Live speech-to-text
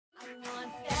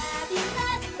want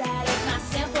fabulous, that is my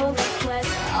simple request.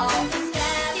 All things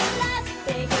fabulous,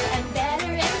 bigger and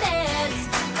better and best.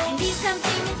 I need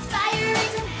something inspiring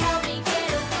to help me get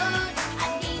a hook.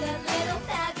 I need a little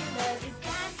fabulous, is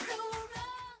that so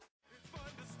wrong? It's fun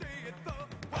to stay at the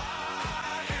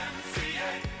YMCA.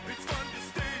 It's fun to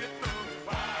stay at the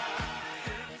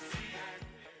YMCA.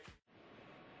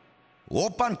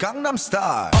 Oppan Gangnam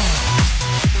Style.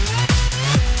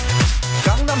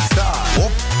 Gangnam Style.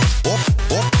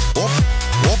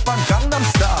 Oppan Gangnam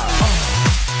Style.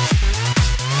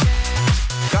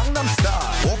 Gangnam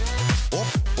Style.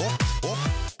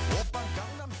 Oppan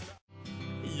Gangnam Style.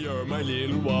 You're my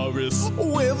little walrus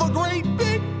with a great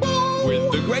big bow.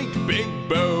 With a great big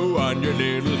bow on your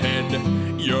little head.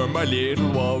 You're my little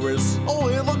walrus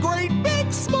with a great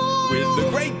big smile. With a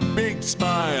great big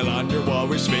smile on your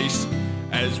walrus face.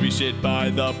 As we sit by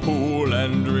the pool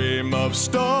and dream of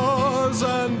stars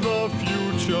and the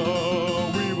future,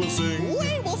 we will sing.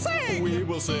 We will sing. We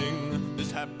will sing this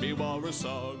happy walrus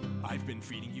song. I've been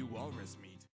feeding you walrus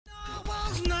meat.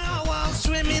 Narwhals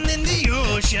swimming in the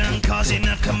ocean, causing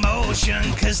a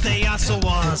commotion, cause they are so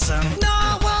awesome.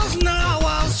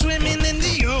 Narwhals swimming in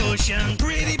the ocean,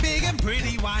 pretty big and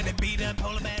pretty wide, and beat a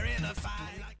polar bear in a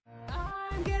fight.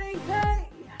 I'm getting paid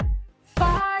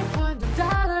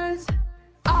 $500.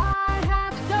 I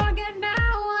have a target now.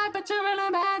 I bet you're really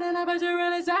mad and I bet you're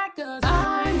really sad, cause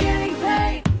I'm getting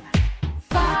paid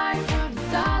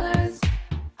 $500.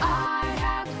 I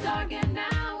have a target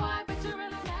now. I bet you're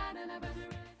really mad and I bet you're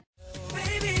really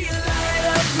sad. Baby, you light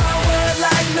up my world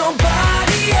like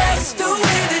nobody else. The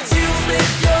way that you flip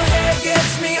your hair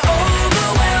gets me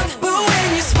overwhelmed. But when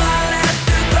you smile at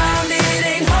the ground, it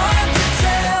ain't hard to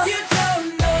tell. You don't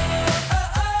know,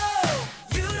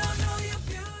 you don't know your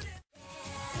beauty.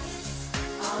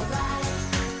 Alright,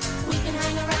 we can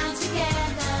hang around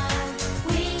together.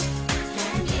 We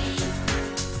can be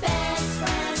best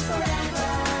friends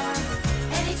forever.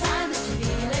 Anytime that you're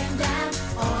feeling down,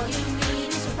 all you need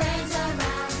is your friends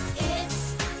around. It's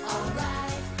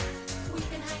alright, we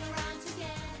can hang around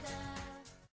together.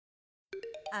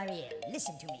 Ariel,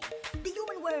 listen to me. The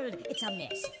human world, it's a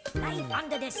mess. Life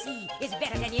under the sea is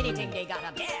better than anything they got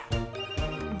up there.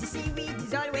 The seaweed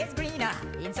is always greener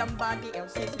in somebody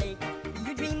else's lake.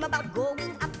 You dream about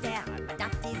going up there, but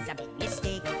that is a big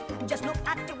mistake. Just look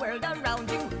at the world around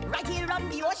you, right here on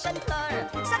the ocean floor.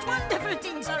 Such wonderful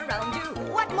things around you.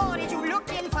 What more are you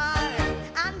looking for?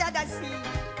 Under the sea,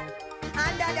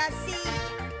 under the sea.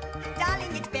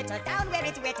 Darling, it's better down where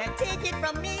it's wetter. Take it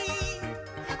from me.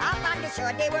 Up on the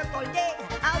shore, they work all day.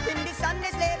 Out in the sun, they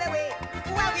slave away.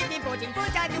 While we've been putting full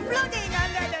time to floating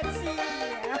under the sea.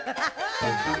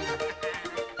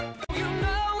 You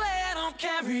know I don't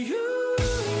carry you.